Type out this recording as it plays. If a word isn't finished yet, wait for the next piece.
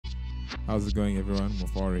How's it going, everyone?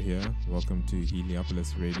 Mufara here. Welcome to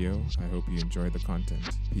Heliopolis Radio. I hope you enjoy the content.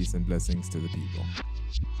 Peace and blessings to the people.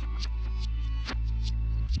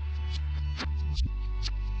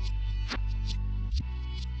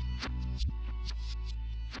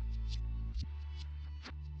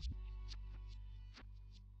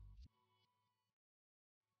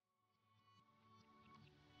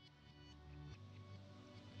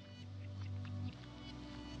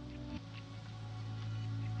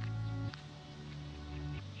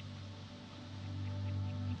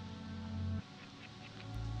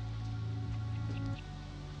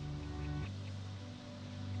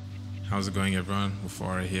 How's it going, everyone?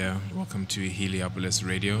 Mufara here. Welcome to Heliopolis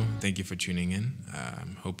Radio. Thank you for tuning in.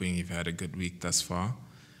 I'm hoping you've had a good week thus far.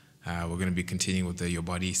 We're going to be continuing with the Your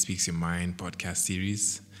Body Speaks Your Mind podcast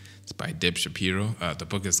series. It's by Deb Shapiro. The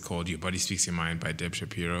book is called Your Body Speaks Your Mind by Deb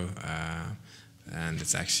Shapiro. And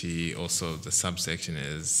it's actually also, the subsection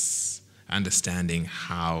is understanding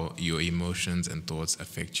how your emotions and thoughts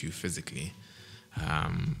affect you physically.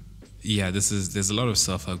 There's a lot of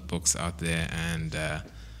self-help books out there, and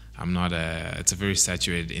it's a very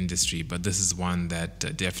saturated industry, but this is one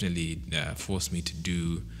that definitely forced me to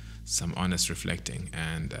do some honest reflecting,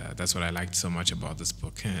 and that's what I liked so much about this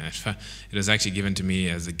book. It was actually given to me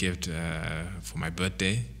as a gift for my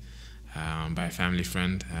birthday by a family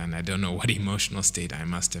friend, and I don't know what emotional state I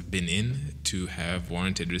must have been in to have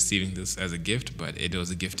warranted receiving this as a gift, but it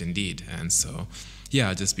was a gift indeed. And so,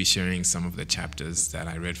 I'll just be sharing some of the chapters that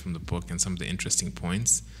I read from the book and some of the interesting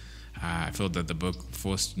points. I felt that the book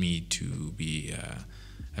forced me to be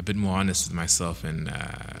a bit more honest with myself and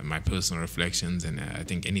my personal reflections, and I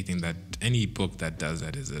think any book that does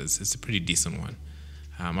that is a pretty decent one.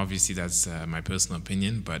 Obviously, that's my personal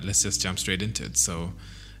opinion, but let's just jump straight into it. So,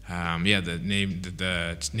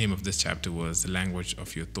 the name of this chapter was The Language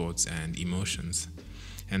of Your Thoughts and Emotions,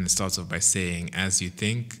 and it starts off by saying, "As you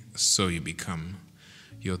think, so you become.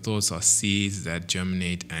 Your thoughts are seeds that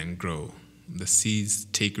germinate and grow. The seeds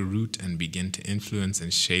take root and begin to influence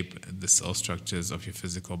and shape the cell structures of your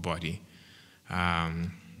physical body."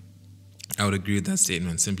 I would agree with that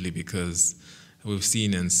statement simply because we've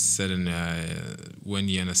seen in certain, when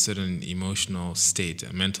you're in a certain emotional state,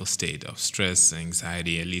 a mental state of stress,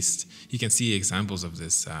 anxiety, at least you can see examples of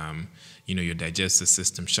this. Your digestive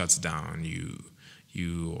system shuts down,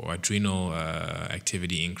 your adrenal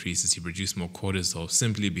activity increases, you produce more cortisol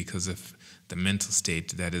simply because of the mental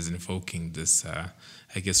state that is invoking this,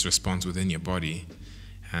 response within your body.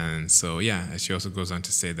 And so, she also goes on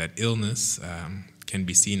to say that illness can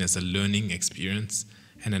be seen as a learning experience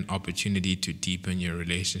and an opportunity to deepen your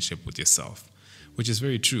relationship with yourself, which is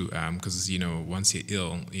very true because, once you're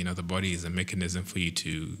ill, the body is a mechanism for you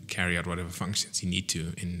to carry out whatever functions you need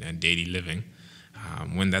to in daily living.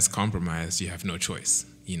 When that's compromised, you have no choice.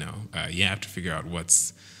 You have to figure out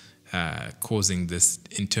what's causing this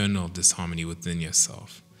internal disharmony within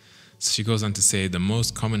yourself. So she goes on to say the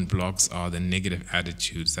most common blocks are the negative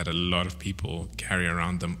attitudes that a lot of people carry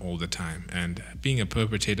around them all the time. And being a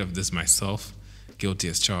perpetrator of this myself, guilty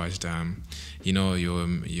as charged, your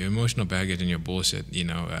emotional baggage and your bullshit,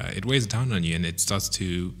 it weighs down on you, and it starts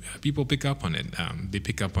to, people pick up on it. They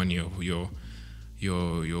pick up on your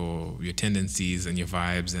tendencies and your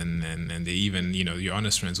vibes, and they even, your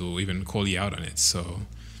honest friends will even call you out on it. So,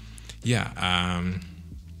 she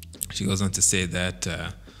goes on to say that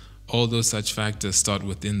although such factors start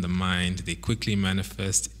within the mind, they quickly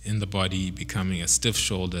manifest in the body, becoming a stiff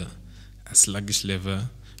shoulder, a sluggish liver,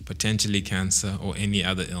 potentially cancer, or any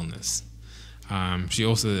other illness. She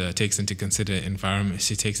also takes into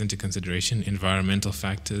consideration environmental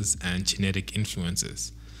factors and genetic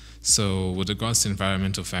influences. So with regards to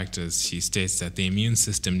environmental factors, she states that the immune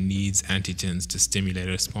system needs antigens to stimulate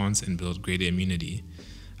a response and build greater immunity.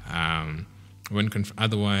 When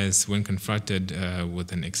confronted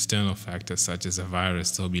with an external factor such as a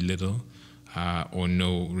virus, there will be little or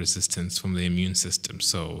no resistance from the immune system.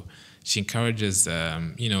 So she encourages,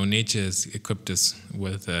 nature has equipped us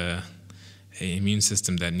with an immune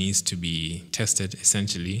system that needs to be tested,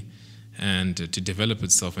 essentially, and to develop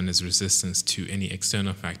itself and its resistance to any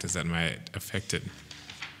external factors that might affect it.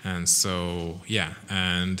 And so,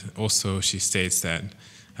 and also she states that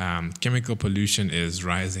chemical pollution is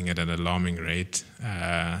rising at an alarming rate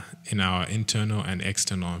in our internal and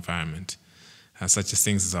external environment, such as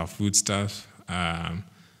things as our foodstuff,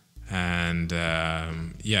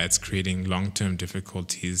 it's creating long-term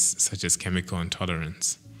difficulties such as chemical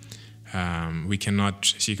intolerance.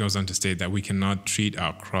 She goes on to state that we cannot treat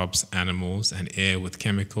our crops, animals, and air with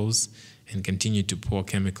chemicals and continue to pour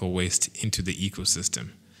chemical waste into the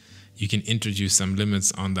ecosystem. You can introduce some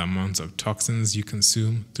limits on the amounts of toxins you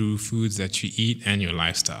consume through foods that you eat and your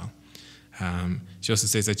lifestyle. She also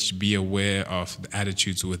says that you should be aware of the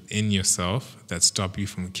attitudes within yourself that stop you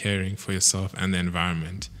from caring for yourself and the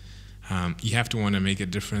environment. You have to want to make a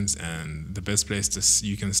difference, and the best place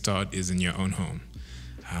you can start is in your own home.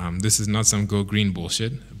 This is not some go green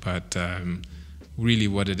bullshit, but really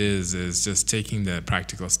what it is just taking the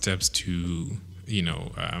practical steps to,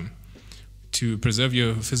 to preserve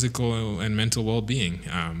your physical and mental well-being.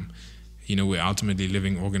 We're ultimately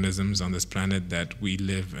living organisms on this planet that we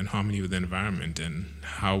live in harmony with the environment, and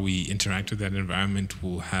how we interact with that environment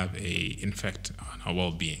will have an effect on our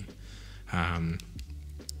well-being.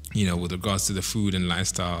 With regards to the food and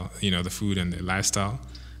lifestyle, the food and the lifestyle,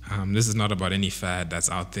 this is not about any fad that's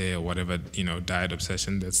out there or whatever, diet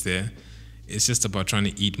obsession that's there. It's just about trying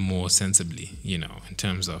to eat more sensibly, in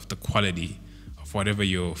terms of the quality of whatever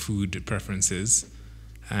your food preference is.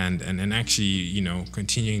 And actually,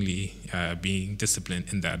 continually being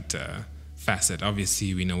disciplined in that facet.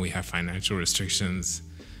 Obviously, we know we have financial restrictions.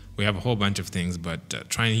 We have a whole bunch of things, but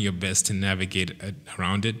trying your best to navigate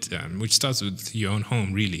around it, which starts with your own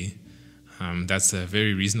home, really. That's a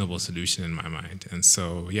very reasonable solution in my mind. And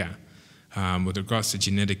so, with regards to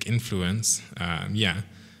genetic influence,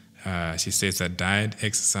 she states that diet,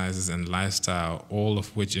 exercises, and lifestyle, all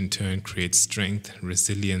of which in turn create strength,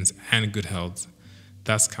 resilience, and good health,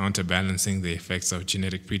 thus counterbalancing the effects of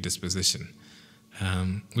genetic predisposition.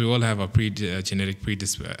 We all have a genetic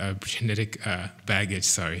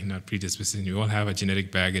baggage, not predisposition. We all have a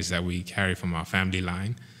genetic baggage that we carry from our family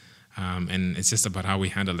line, and it's just about how we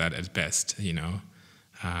handle that at best,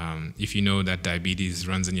 If you know that diabetes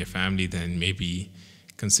runs in your family, then maybe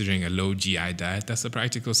considering a low GI diet, that's a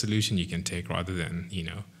practical solution you can take, rather than,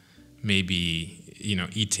 maybe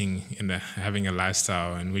eating and having a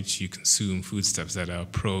lifestyle in which you consume foodstuffs that are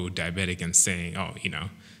pro-diabetic and saying,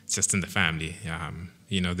 it's just in the family.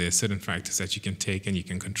 There are certain factors that you can take and you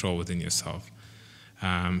can control within yourself.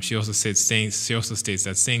 She also states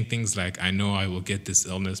that saying things like, "I know I will get this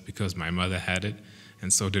illness because my mother had it,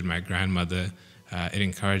 and so did my grandmother," it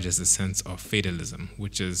encourages a sense of fatalism,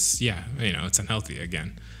 which is, it's unhealthy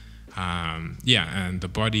again. And the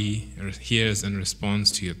body hears and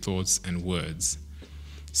responds to your thoughts and words.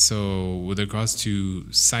 So with regards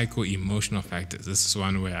to psycho-emotional factors, this is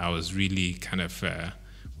one where I was really kind of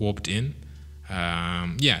warped in.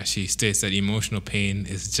 She states that emotional pain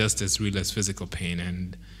is just as real as physical pain,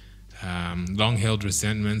 and long-held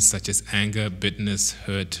resentments such as anger, bitterness,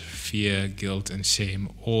 hurt, fear, guilt, and shame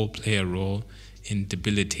all play a role in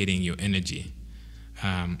debilitating your energy.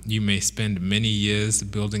 You may spend many years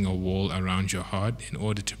building a wall around your heart in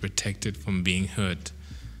order to protect it from being hurt.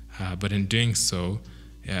 But in doing so,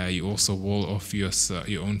 you also wall off your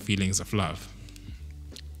own feelings of love.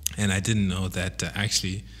 And I didn't know that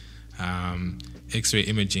actually X-ray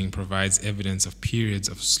imaging provides evidence of periods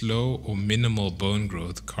of slow or minimal bone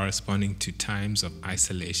growth corresponding to times of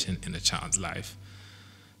isolation in a child's life.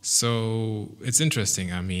 So it's interesting,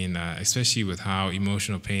 especially with how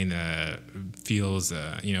emotional pain feels,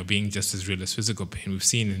 being just as real as physical pain. We've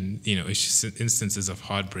seen in, instances of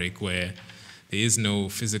heartbreak where there is no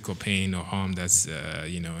physical pain or harm that's,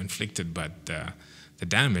 inflicted, but the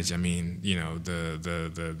damage,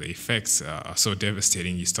 the effects are so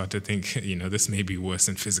devastating, you start to think, this may be worse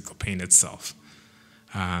than physical pain itself.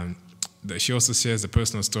 She also shares a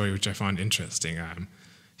personal story, which I found interesting.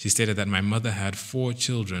 She stated that my mother had 4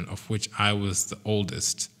 children, of which I was the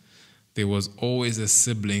oldest. There was always a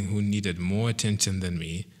sibling who needed more attention than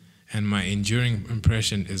me, and my enduring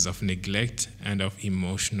impression is of neglect and of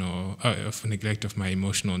neglect of my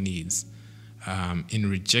emotional needs. In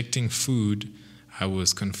rejecting food, I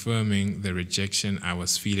was confirming the rejection I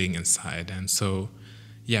was feeling inside. And so,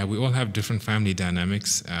 we all have different family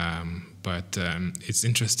dynamics, but it's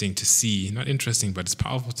interesting to see, not interesting, but it's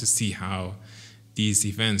powerful to see how these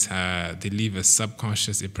events, they leave a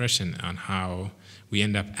subconscious impression on how we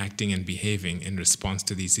end up acting and behaving in response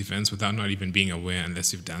to these events without not even being aware,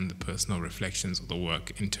 unless we've done the personal reflections or the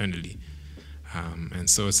work internally. And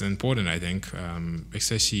so it's important, I think,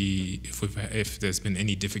 especially if there's been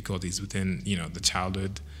any difficulties within, the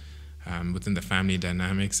childhood, within the family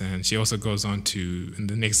dynamics. And she also goes on to, in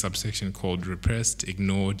the next subsection called repressed,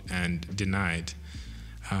 ignored, and denied.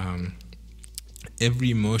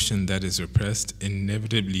 Every emotion that is repressed,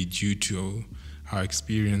 inevitably due to our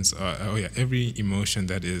experience, every emotion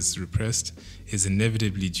that is repressed is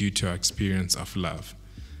inevitably due to our experience of love.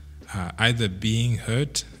 Either being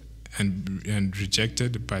hurt and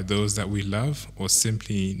rejected by those that we love, or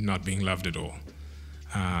simply not being loved at all.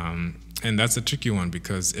 And that's a tricky one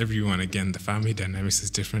because everyone, again, the family dynamics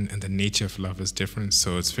is different and the nature of love is different.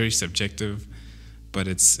 So it's very subjective, but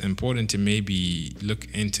it's important to maybe look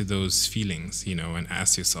into those feelings, and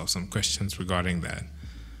ask yourself some questions regarding that.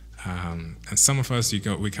 And some of us,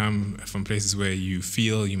 we come from places where you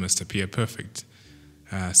feel you must appear perfect,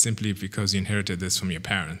 simply because you inherited this from your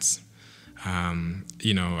parents.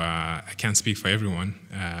 I can't speak for everyone,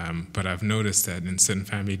 but I've noticed that in certain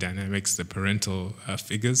family dynamics, the parental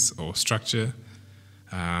figures or structure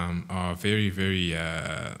are very, very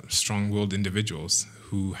strong-willed individuals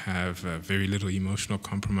who have very little emotional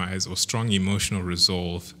compromise or strong emotional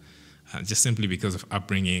resolve, just simply because of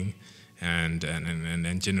upbringing and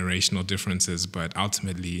generational differences. But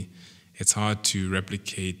ultimately, it's hard to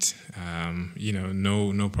replicate.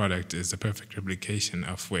 No product is a perfect replication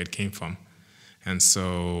of where it came from. And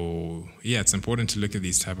so, it's important to look at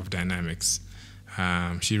these type of dynamics.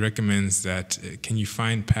 She recommends that, can you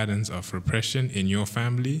find patterns of repression in your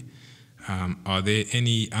family? Are there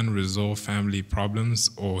any unresolved family problems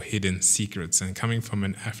or hidden secrets? And coming from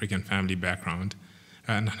an African family background,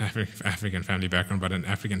 not African family background, but an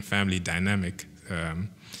African family dynamic,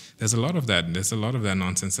 there's a lot of that. There's a lot of that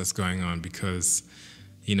nonsense that's going on because,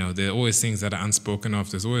 there are always things that are unspoken of.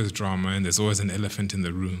 There's always drama and there's always an elephant in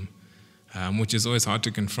the room. Which is always hard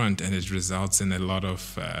to confront, and it results in a lot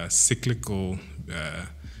of cyclical,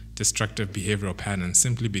 destructive behavioral patterns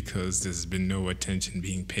simply because there's been no attention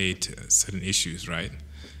being paid to certain issues, right?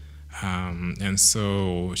 And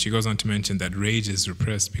so she goes on to mention that rage is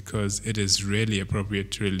repressed because it is rarely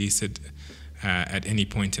appropriate to release it at any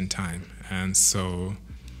point in time. And so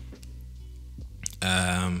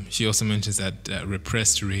she also mentions that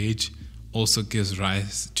repressed rage also gives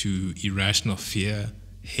rise to irrational fear,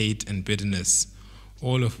 hate, and bitterness,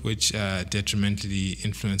 all of which detrimentally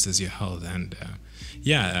influences your health. And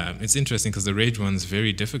it's interesting because the rage one's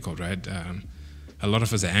very difficult, right? A lot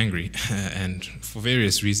of us are angry, and for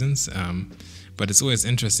various reasons. But it's always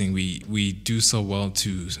interesting. We do so well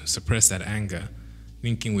to suppress that anger,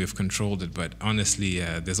 thinking we've controlled it. But honestly,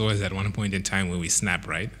 there's always that one point in time where we snap,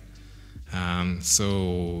 right?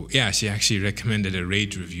 She actually recommended a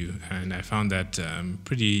rage review, and I found that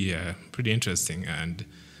pretty interesting. And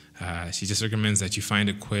she just recommends that you find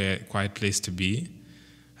a quiet place to be,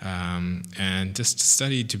 and just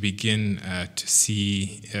study to begin to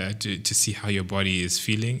see how your body is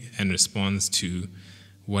feeling and responds to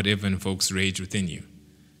whatever invokes rage within you,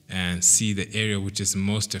 and see the area which is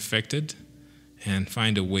most affected, and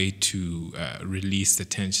find a way to release the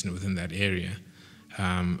tension within that area.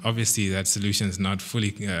 Obviously, that solution is not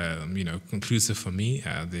fully, conclusive for me.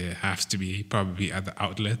 There has to be probably other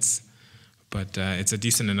outlets, but it's a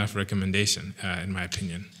decent enough recommendation, in my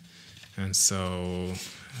opinion. And so,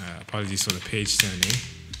 apologies for the page turning.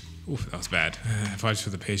 Oof, that was bad. Apologies for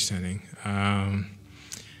the page turning.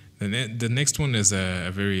 The next one is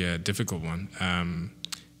a very difficult one.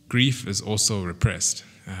 Grief is also repressed.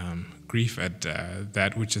 Grief at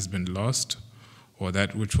that which has been lost, or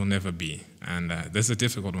that which will never be. And those are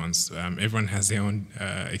difficult ones. Everyone has their own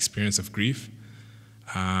experience of grief.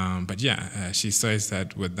 She says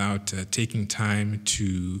that without taking time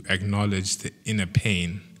to acknowledge the inner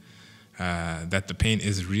pain, that the pain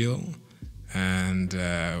is real, and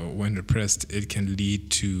when repressed, it can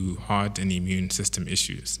lead to heart and immune system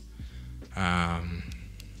issues.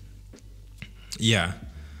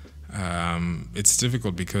 It's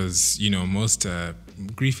difficult because, most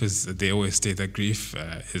grief is, they always say that grief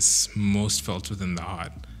is most felt within the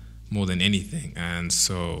heart more than anything. And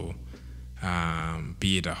so,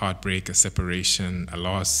 be it a heartbreak, a separation, a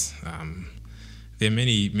loss, there are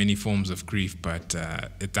many forms of grief, but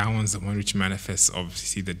that one's the one which manifests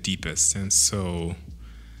obviously the deepest. And so,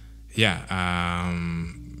 she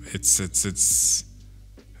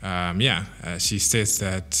says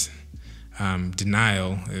that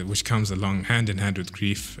denial, which comes along hand in hand with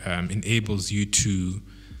grief, enables you to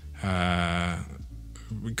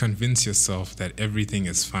convince yourself that everything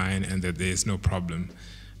is fine and that there is no problem.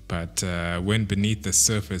 But when beneath the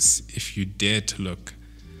surface, if you dare to look,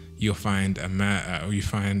 you'll find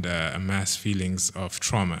amass feelings of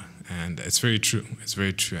trauma, and it's very true. It's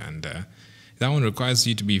very true, and that one requires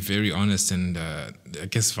you to be very honest and I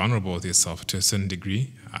guess vulnerable with yourself to a certain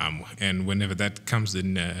degree. And whenever that comes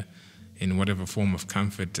in whatever form of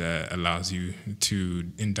comfort allows you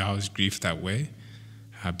to indulge grief that way,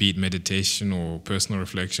 be it meditation or personal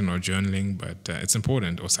reflection or journaling, but it's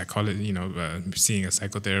important, or psychology, seeing a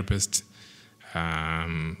psychotherapist,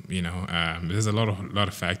 there's a lot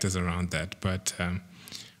of factors around that. But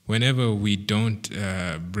whenever we don't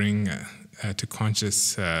bring to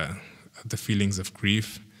conscious the feelings of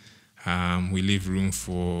grief, we leave room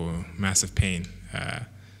for massive pain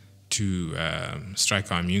to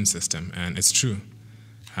strike our immune system. And it's true.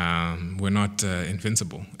 We're not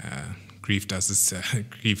invincible. Grief does this.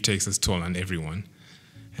 Grief takes its toll on everyone.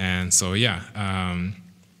 And so,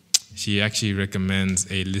 she actually recommends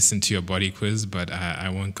a listen to your body quiz, but I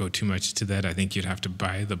won't go too much into that. I think you'd have to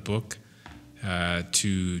buy the book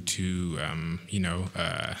to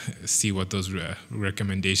see what those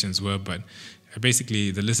recommendations were. But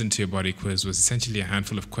basically, the listen to your body quiz was essentially a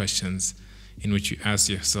handful of questions in which you ask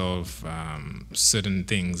yourself certain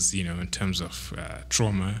things, in terms of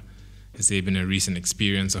trauma. Has there been a recent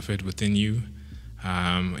experience of it within you?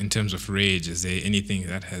 In terms of rage, is there anything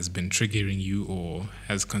that has been triggering you or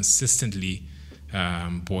has consistently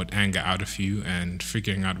brought anger out of you, and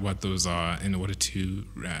figuring out what those are in order to,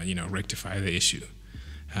 rectify the issue.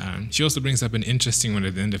 She also brings up an interesting one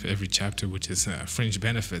at the end of every chapter, which is fringe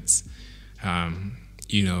benefits. I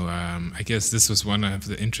guess this was one of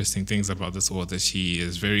the interesting things about this author. She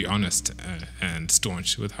is very honest and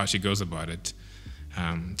staunch with how she goes about it.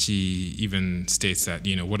 She even states that,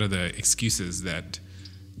 what are the excuses that,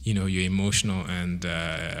 your emotional and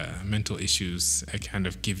mental issues kind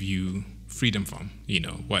of give you freedom from?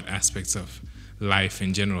 What aspects of life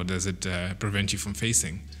in general does it prevent you from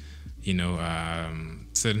facing?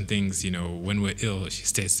 Certain things, when we're ill, she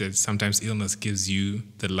states that sometimes illness gives you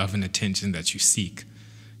the love and attention that you seek,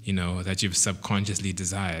 that you've subconsciously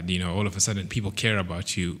desired. All of a sudden people care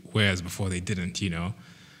about you, whereas before they didn't,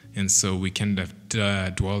 And so we kind of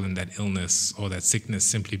dwell in that illness or that sickness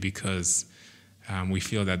simply because we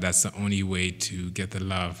feel that that's the only way to get the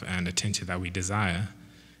love and attention that we desire,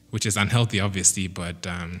 which is unhealthy, obviously, but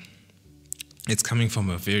it's coming from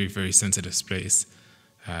a very, very sensitive place.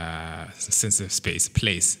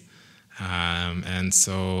 And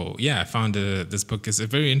so, I found this book is a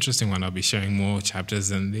very interesting one. I'll be sharing more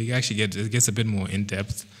chapters, and it gets a bit more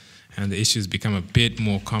in-depth, and the issues become a bit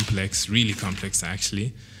more complex, really complex,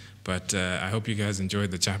 actually. But I hope you guys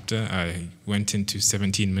enjoyed the chapter. I went into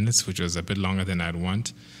 17 minutes, which was a bit longer than I'd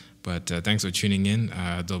want. But thanks for tuning in.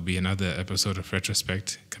 There'll be another episode of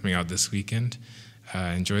Retrospect coming out this weekend.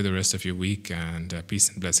 Enjoy the rest of your week, and peace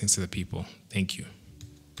and blessings to the people. Thank you.